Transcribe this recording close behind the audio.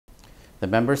The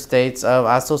member states of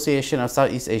Association of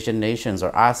Southeast Asian Nations,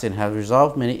 or ASEAN, have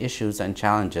resolved many issues and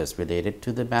challenges related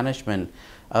to the management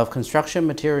of construction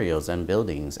materials and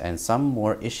buildings, and some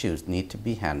more issues need to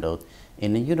be handled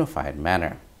in a unified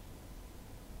manner.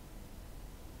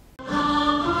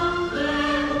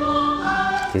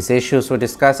 These issues were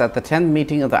discussed at the 10th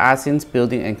meeting of the ASEAN's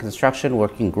Building and Construction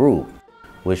Working Group,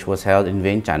 which was held in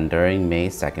Vientiane during May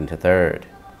 2nd to 3rd.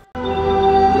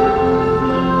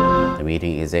 The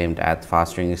meeting is aimed at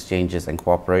fostering exchanges and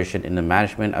cooperation in the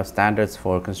management of standards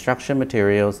for construction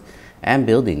materials and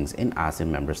buildings in ASEAN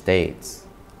member states.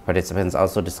 Participants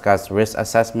also discussed risk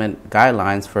assessment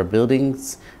guidelines for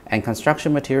buildings and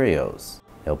construction materials.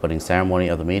 The opening ceremony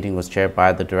of the meeting was chaired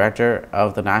by the Director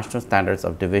of the National Standards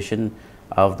of Division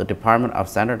of the Department of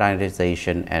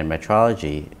Standardization and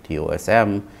Metrology,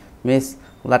 DOSM, Ms.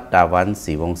 Latdawan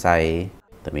Sivongsae.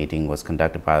 The meeting was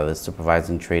conducted by the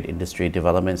Supervising Trade Industry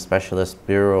Development Specialist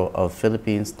Bureau of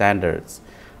Philippine Standards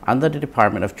under the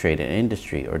Department of Trade and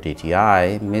Industry, or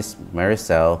DTI, Ms.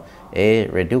 Maricel A.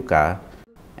 Reduca,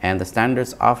 and the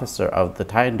Standards Officer of the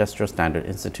Thai Industrial Standard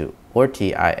Institute, or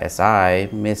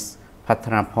TISI, Ms.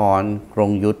 Patranapon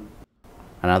Grongyut.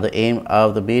 Another aim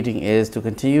of the meeting is to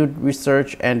continue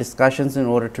research and discussions in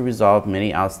order to resolve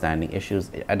many outstanding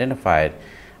issues identified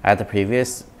at the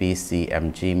previous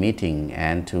BCWG meeting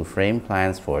and to frame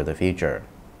plans for the future.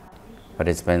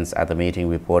 Participants at the meeting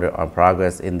reported on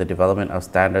progress in the development of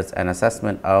standards and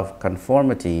assessment of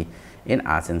conformity in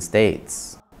ASEAN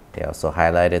states. They also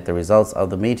highlighted the results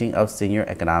of the meeting of senior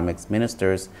economics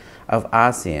ministers of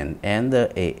ASEAN and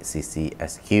the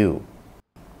ACCSQ.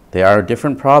 There are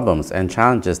different problems and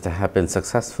challenges that have been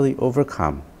successfully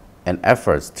overcome, and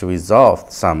efforts to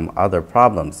resolve some other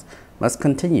problems must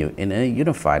continue in a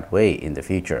unified way in the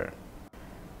future.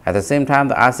 At the same time,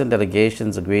 the ASEAN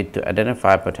delegations agreed to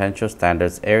identify potential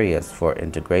standards areas for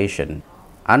integration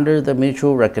under the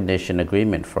Mutual Recognition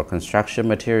Agreement for Construction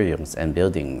Materials and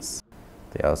Buildings.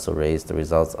 They also raised the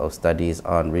results of studies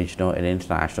on regional and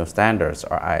international standards,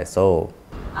 or ISO.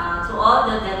 To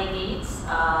all the delegates,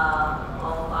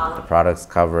 the products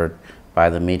covered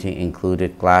by the meeting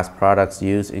included glass products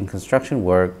used in construction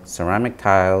work, ceramic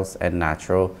tiles, and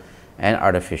natural and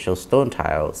artificial stone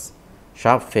tiles,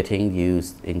 shop fitting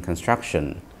used in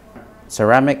construction,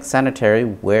 ceramic sanitary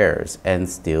wares, and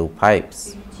steel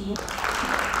pipes.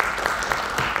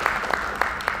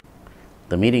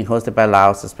 The meeting hosted by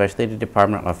Laos, especially the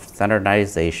Department of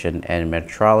Standardization and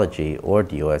Metrology, or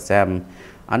DOSM,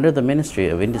 under the Ministry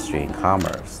of Industry and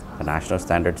Commerce, the National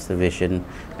Standards Division,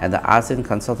 and the ASEAN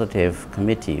Consultative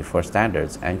Committee for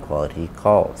Standards and Quality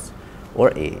Calls, or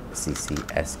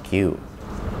ACCSQ.